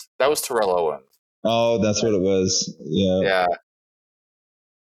Owens? That was Terrell Owens. Oh, that's what it was. Yeah. Yeah.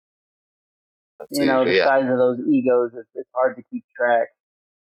 You know, the size of those egos, it's hard to keep track.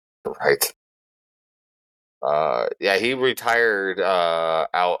 Right. Yeah, he retired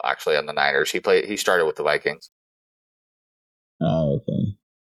out actually on the Niners. He started with the Vikings. Oh, okay.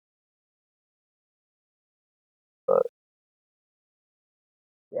 But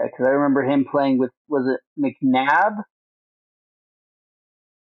yeah, because I remember him playing with, was it McNabb?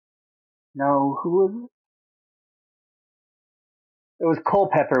 No, who was it? It was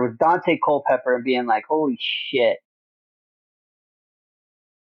Culpepper. It was Dante Culpepper, and being like, holy shit.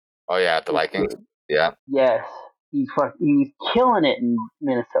 Oh yeah, the Vikings. Yeah, Yes, he was killing it in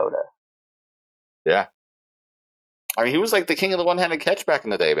Minnesota. yeah. I mean, he was like the king of the one-handed catch back in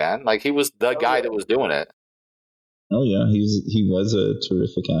the day, man. Like he was the guy that was doing it. Oh yeah, he was a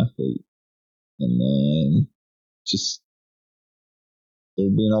terrific athlete, and then just they're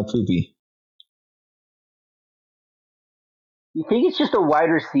being all poopy. You think it's just a wide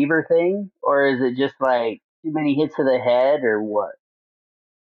receiver thing, or is it just like too many hits to the head, or what?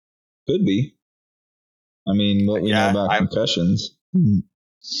 Could be. I mean, what we know Yeah, about concussions.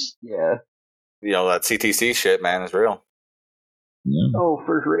 Yeah. That CTC shit, man, is real. Yeah. Oh,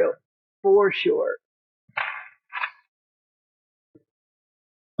 for real, for sure.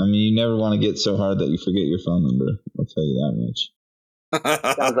 I mean, you never want to get so hard that you forget your phone number. I'll tell you that much.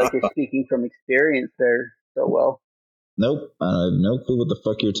 Sounds like you're speaking from experience there so well. Nope, I have no clue what the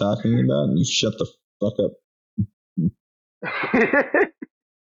fuck you're talking about. You shut the fuck up.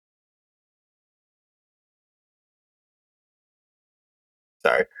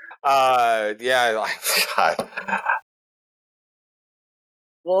 Sorry. Yeah. God.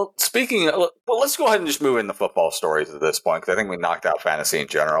 Well, let's go ahead and just move into football stories at this point because I think we knocked out fantasy in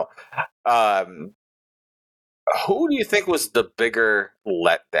general. Who do you think was the bigger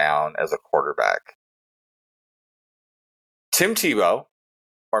letdown as a quarterback? Tim Tebow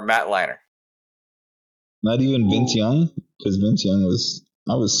or Matt Leinart? Not even Vince Young, because Vince Young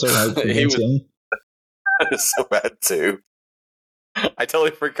I was so hyped for Vince Young. So bad too. I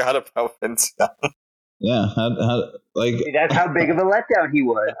totally forgot about Vince Young. Yeah, like that's how big of a letdown he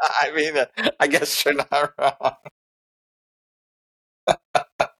was. I mean, I guess you're not wrong.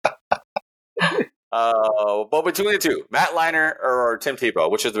 But between the two, Matt Leinart or Tim Tebow,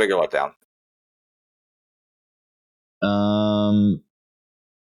 which is the bigger letdown?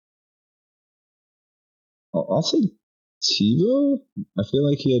 I'll say Tebow. I feel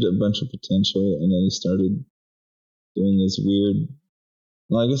like he had a bunch of potential, and then he started doing this weird.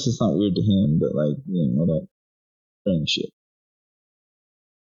 Well, I guess it's not weird to him, but like all that praying shit.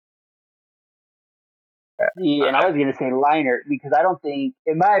 See, and I was going to say Leinart because I don't think,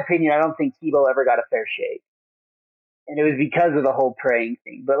 in my opinion, I don't think Tebow ever got a fair shake. And it was because of the whole praying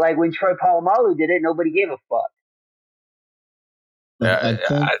thing. But like when Troy Polamalu did it, nobody gave a fuck. I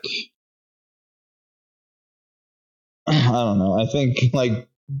think I don't know. I think like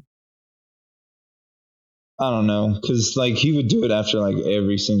I don't know because like he would do it after like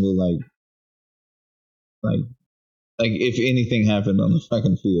every single like if anything happened on the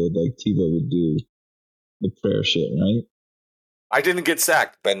fucking field, like Tebow would do the prayer shit, right? I didn't get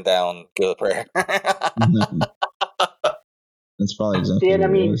sacked. Bend down, do the prayer. That's probably exactly what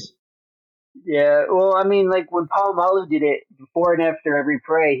it was. Yeah, well, I mean, like when Polamalu did it before and after every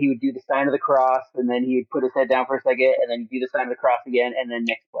pray, he would do the sign of the cross, and then he would put his head down for a second, and then do the sign of the cross again, and then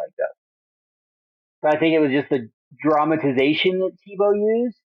next play go. So I think it was just the dramatization that Tebow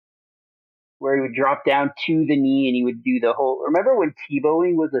used, where he would drop down to the knee and he would do the whole. Remember when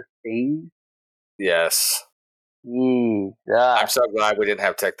Tebowing was a thing? Yes. I'm so glad we didn't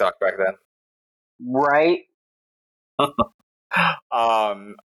have TikTok back then. Right.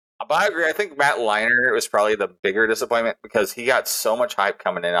 But I agree. I think Matt Leinart was probably the bigger disappointment because he got so much hype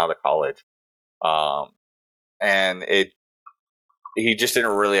coming in out of college, and he just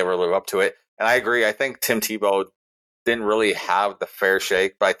didn't really ever live up to it. And I agree. I think Tim Tebow didn't really have the fair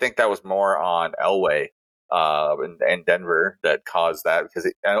shake, but I think that was more on Elway in Denver that caused that because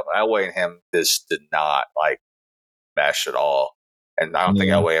Elway and him just did not like mesh at all, and I don't think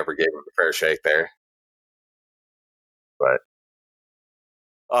Elway ever gave him the fair shake there. But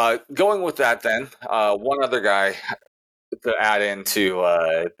going with that, then one other guy to add into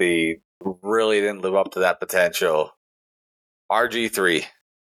the really didn't live up to that potential, RG3,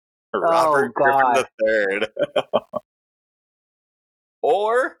 Robert Griffin III,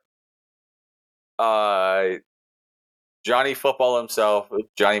 or Johnny Football himself,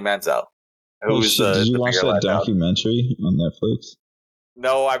 Johnny Manziel. Did you watch that documentary on Netflix?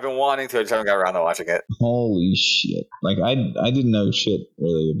 No, I've been wanting to. I just haven't got around to watching it. Holy shit! Like I didn't know shit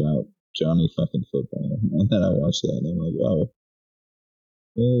really about Johnny fucking Football, and then I watched that, and I'm like, oh,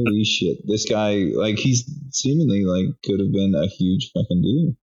 holy shit! This guy, like, he's seemingly like could have been a huge fucking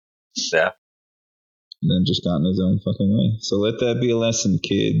deal. Yeah. And then just got in his own fucking way. So let that be a lesson,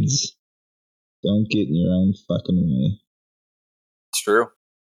 kids. Don't get in your own fucking way. It's true.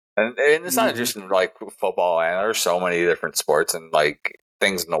 And it's not just in like football, and there's so many different sports and like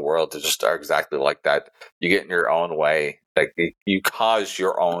things in the world that just are exactly like that. You get in your own way, like you cause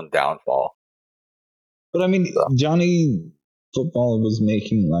your own downfall. But I mean, Johnny Football was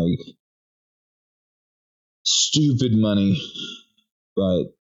making like stupid money,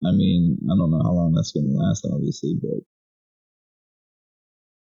 but I mean, I don't know how long that's going to last, obviously, but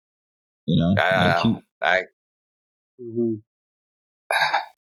like Mm-hmm.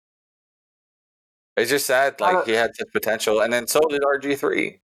 it's just sad. Like he had such potential, and then so did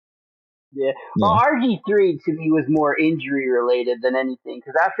RG3. Yeah. Well, RG3 to me was more injury related than anything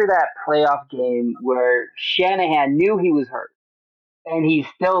because after that playoff game where Shanahan knew he was hurt and he's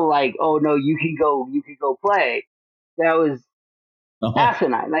still like, "Oh no, you can go play." That was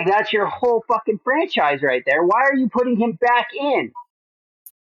asinine. Like that's your whole fucking franchise right there. Why are you putting him back in?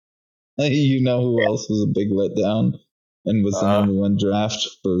 You know who else was a big letdown and was the number one draft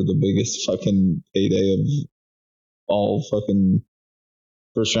for the biggest fucking payday of all fucking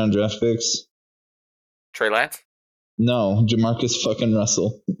first round draft picks? Trey Lance? No, Jamarcus fucking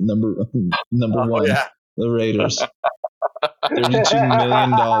Russell, number one. Yeah. The Raiders. $32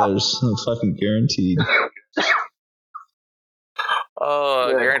 million, fucking guaranteed.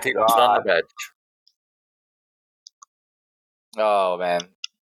 Oh, guaranteed on the bench. Oh man.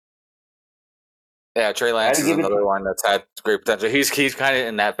 Yeah, Trey Lance is another one that's had great potential. He's kind of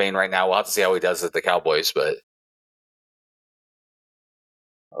in that vein right now. We'll have to see how he does at the Cowboys, but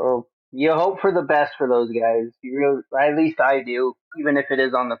you hope for the best for those guys. You really, at least I do, even if it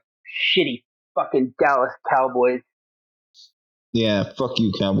is on the shitty fucking Dallas Cowboys. Yeah, fuck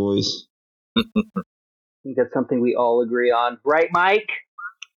you, Cowboys. I think that's something we all agree on, right, Mike?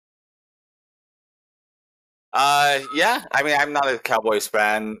 Yeah. I mean, I'm not a Cowboys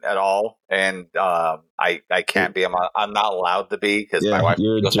fan at all, and I can't be. I'm not allowed to be because my wife.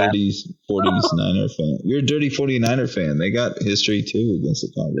 You're a dirty 49er fan. You're a dirty 49er fan. They got history too against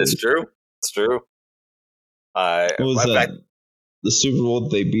the Cowboys. It's true. It's true. What was that? The Super Bowl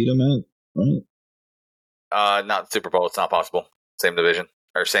they beat them at, right? Not the Super Bowl. It's not possible. Same division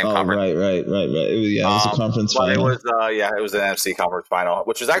or same conference. Right. It was a conference final. It was it was an NFC conference final,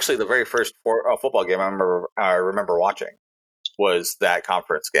 which was actually the very first football game I remember watching. Was that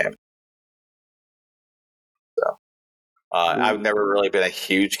conference game? So, I've never really been a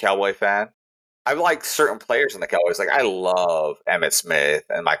huge Cowboy fan. I like certain players in the Cowboys. Like I love Emmitt Smith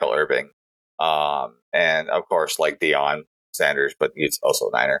and Michael Irving, and of course like Deion Sanders, but he's also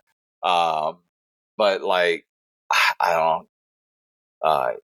a Niner. But like I don't.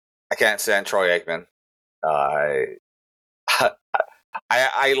 I can't stand Troy Aikman. I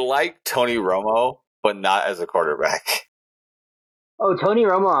like Tony Romo, but not as a quarterback. Oh, Tony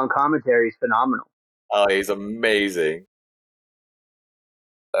Romo on commentary is phenomenal. Oh, he's amazing.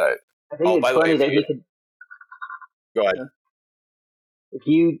 I think it's funny that he could. Go ahead.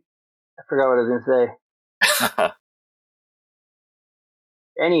 I forgot what I was going to say.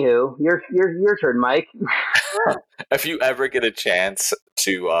 Anywho, your turn, Mike. If you ever get a chance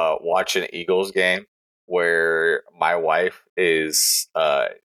to watch an Eagles game where my wife is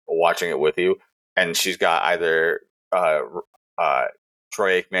watching it with you, and she's got either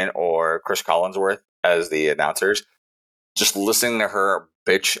Troy Aikman or Chris Collinsworth as the announcers, just listening to her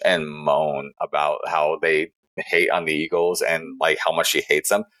bitch and moan about how they hate on the Eagles and like how much she hates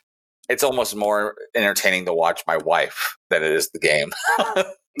them. It's almost more entertaining to watch my wife than it is the game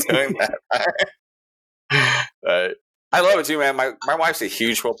doing that. I love it too, man. My wife's a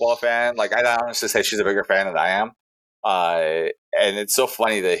huge football fan. Like I honestly say she's a bigger fan than I am. And it's so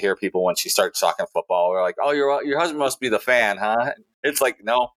funny to hear people when she starts talking football. We're like, "Oh, your husband must be the fan, huh?" It's like,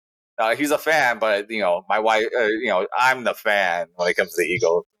 no, he's a fan, but my wife, I'm the fan when it comes to the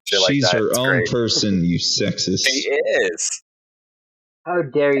Eagles. She's her own person, you sexist. She is. How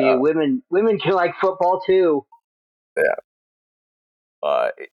dare you? Women can like football too. Yeah.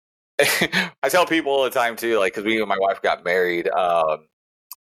 I tell people all the time too, like because me and my wife got married, a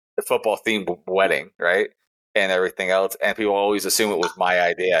football themed wedding, right, and everything else, and people always assume it was my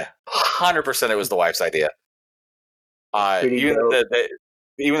idea. 100% it was the wife's idea. Even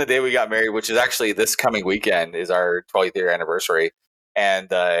the day we got married, which is actually this coming weekend, is our 20th year anniversary, and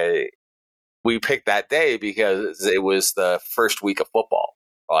we picked that day because it was the first week of football,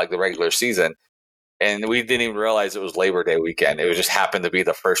 like the regular season. And we didn't even realize it was Labor Day weekend. It just happened to be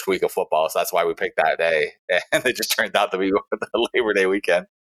the first week of football. So that's why we picked that day. And it just turned out to be the Labor Day weekend.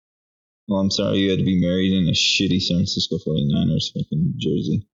 Well, I'm sorry you had to be married in a shitty San Francisco 49ers fucking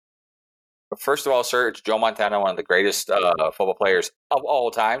jersey. First of all, sir, it's Joe Montana, one of the greatest football players of all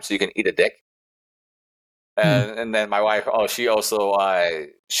time. So you can eat a dick. And then my wife, she also,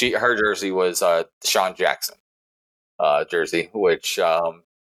 her jersey was Deshaun Jackson jersey, which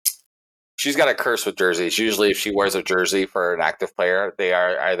she's got a curse with jerseys. Usually if she wears a jersey for an active player, they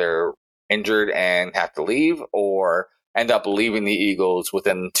are either injured and have to leave or end up leaving the Eagles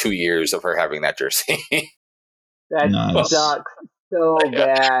within 2 years of her having that jersey. That sucks. So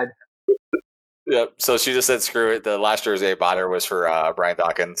bad. Yep. So she just said, "Screw it." The last jersey I bought her was for Brian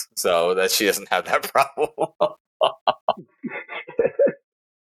Dawkins, so that she doesn't have that problem.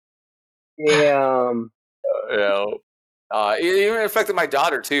 Damn. You know, it even affected my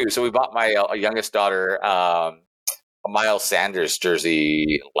daughter too. So we bought my youngest daughter a Miles Sanders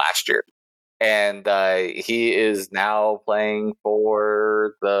jersey last year, and he is now playing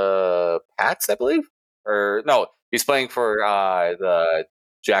for the Pats, I believe, or no, he's playing for the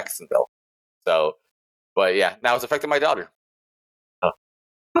Jacksonville. So, but yeah, now it's affecting my daughter.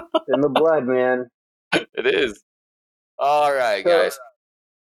 It's in the blood, man. It is. All right, So, guys.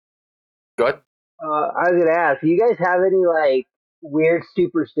 Go ahead. I was gonna ask, do you guys have any like weird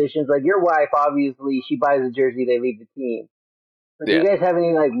superstitions? Like your wife, obviously, she buys a jersey, they leave the team. But do Yeah. you guys have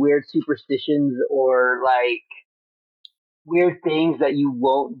any like weird superstitions or like weird things that you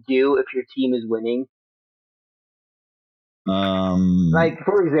won't do if your team is winning? Like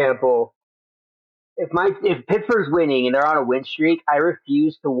for example, if Pittsburgh's winning and they're on a win streak, I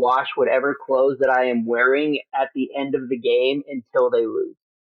refuse to wash whatever clothes that I am wearing at the end of the game until they lose.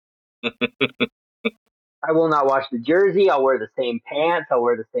 I will not wash the jersey. I'll wear the same pants. I'll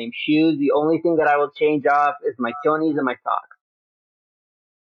wear the same shoes. The only thing that I will change off is my chonies and my socks.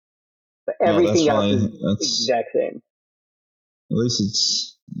 But well, that's everything else why is that's exact same. at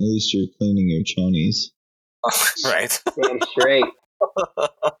least you're cleaning your chonies. Right. Damn straight.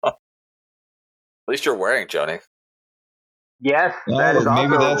 At least you're wearing, Joni. Yes, that is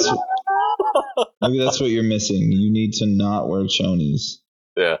maybe also that's what you're missing. You need to not wear chonies.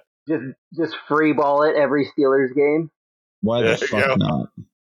 Yeah. just free ball it every Steelers game. Why There the you fuck go. not?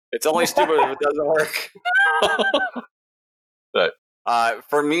 It's only stupid if it doesn't work. But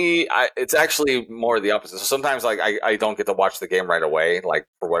for me, it's actually more the opposite. So sometimes, like, I don't get to watch the game right away, like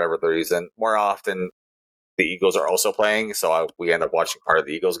for whatever the reason. More often, the Eagles are also playing, so we end up watching part of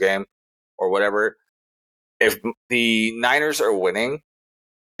the Eagles game or whatever. If the Niners are winning,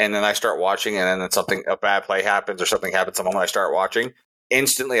 and then I start watching, and then a bad play happens or something happens the moment I start watching,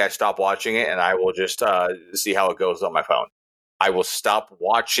 instantly I stop watching it, and I will just see how it goes on my phone. I will stop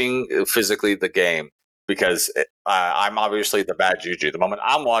watching physically the game because I'm obviously the bad juju. The moment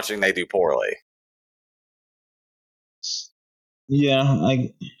I'm watching, they do poorly. Yeah,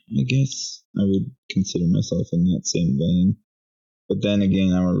 I guess I would consider myself in that same vein. But then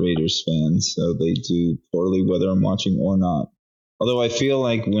again, I'm a Raiders fan, so they do poorly whether I'm watching or not. Although I feel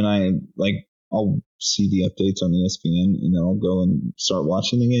like when I'll see the updates on ESPN and then I'll go and start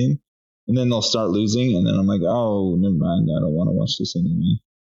watching the game, and then they'll start losing, and then I'm like, oh, never mind, I don't want to watch this anymore.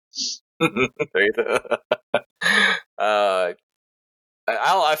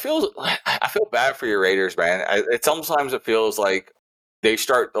 I feel bad for your Raiders, man. Sometimes it feels like they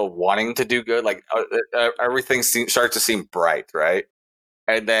start wanting to do good, like everything starts to seem bright, right?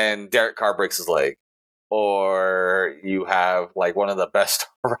 And then Derek Carr breaks his leg, or you have like one of the best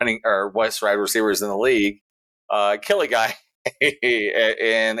running or west wide receivers in the league kill a guy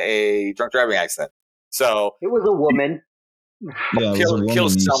in a drunk driving accident. So It was a woman. Yeah, it was a woman.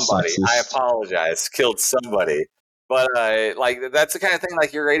 Kill You somebody. I sexist. apologize. Killed somebody. But like that's the kind of thing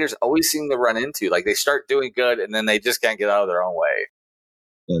like your Raiders always seem to run into. Like they start doing good and then they just can't get out of their own way.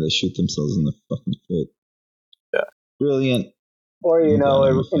 Yeah, they shoot themselves in the fucking foot. Yeah. Brilliant. Or, I'm glad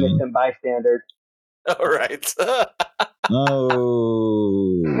I'm a fan. innocent bystander. All right.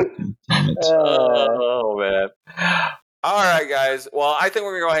 Oh, damn it. Oh man. All right, guys. Well, I think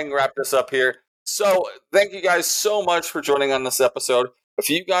we're gonna go ahead and wrap this up here. So, thank you guys so much for joining on this episode. If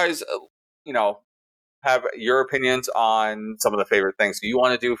you guys, have your opinions on some of the favorite things you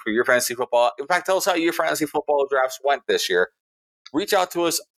want to do for your fantasy football, in fact, tell us how your fantasy football drafts went this year. Reach out to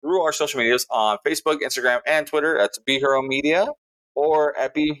us through our social medias on Facebook, Instagram, and Twitter. That's Be Hero Media, or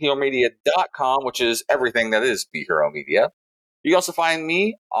at BeHeroMedia.com, which is everything that is Be Hero Media. You can also find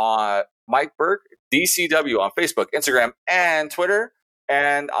me on Mike Burke, DCW on Facebook, Instagram, and Twitter,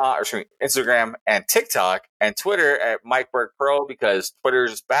 and Instagram and TikTok, and Twitter at Mike Burke Pro because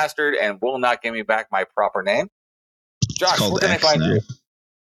Twitter's bastard and will not give me back my proper name. Josh, where can X I find now. you?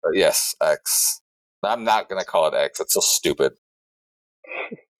 Yes, X. I'm not going to call it X. It's so stupid.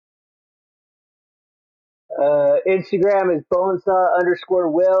 Instagram is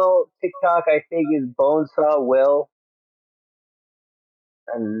bonesaw_will. TikTok, I think, is bonesawwill.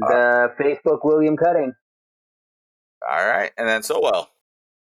 And Facebook, William Cutting. All right. And then well.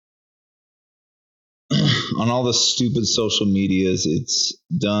 On all the stupid social medias, it's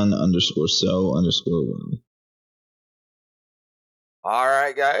done_so_well. All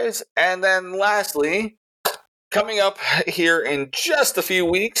right, guys. And then lastly, Coming up here in just a few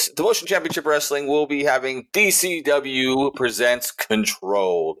weeks, Devotion Championship Wrestling will be having DCW Presents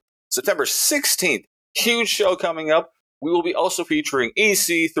Controlled. September 16th, huge show coming up. We will be also featuring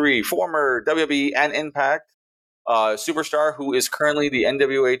EC3, former WWE and Impact superstar who is currently the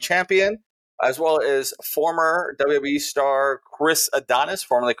NWA champion, as well as former WWE star Chris Adonis,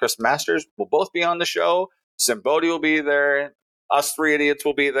 formerly Chris Masters, will both be on the show. Simbodi will be there. Us three idiots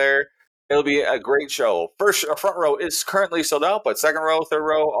will be there. It'll be a great show. Front row is currently sold out, but second row, third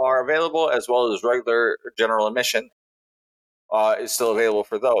row are available, as well as regular general admission is still available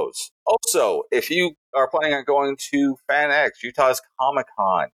for those. Also, if you are planning on going to FanX, Utah's Comic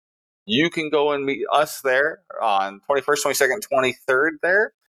Con, you can go and meet us there on 21st, 22nd, 23rd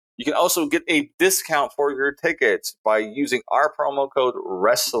there. You can also get a discount for your tickets by using our promo code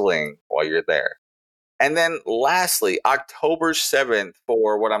WRESTLING while you're there. And then lastly, October 7th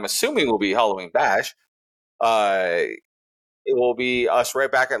for what I'm assuming will be Halloween Bash. It will be us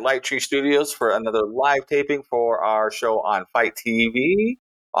right back at Light Tree Studios for another live taping for our show on Fight TV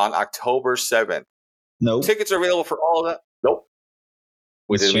on October 7th. Nope. Tickets are available for all of that. Nope.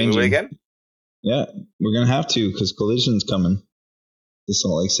 It's Did we move it again? Yeah, we're going to have to because Collision's coming to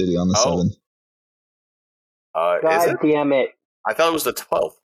Salt Lake City on the 7th. God damn it. I thought it was the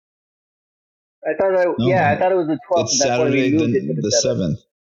 12th. I thought it was the 12th. It's Saturday the 7th.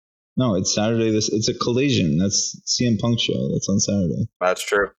 No, it's Saturday. It's a Collision. That's CM Punk show. That's on Saturday. That's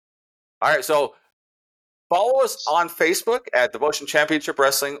true. All right, so follow us on Facebook at Devotion Championship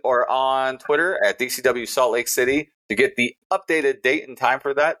Wrestling or on Twitter at DCW Salt Lake City to get the updated date and time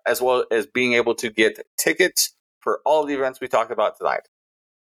for that, as well as being able to get tickets for all of the events we talked about tonight.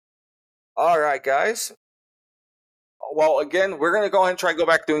 All right, guys. Well, again, we're going to go ahead and try and go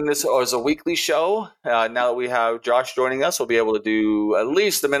back doing this as a weekly show. Now that we have Josh joining us, we'll be able to do at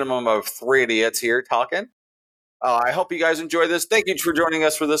least a minimum of 3 idiots here talking. I hope you guys enjoy this. Thank you for joining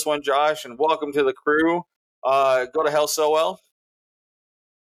us for this one, Josh, and welcome to the crew. Go to hell so well.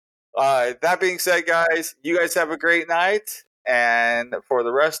 That being said, guys, you guys have a great night. And for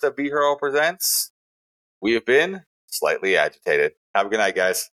the rest of Be Hero Presents, we have been Slightly Agitated. Have a good night,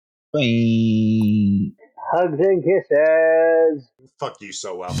 guys. Bye. Hugs and kisses. Fuck you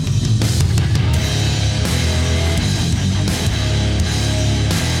so well.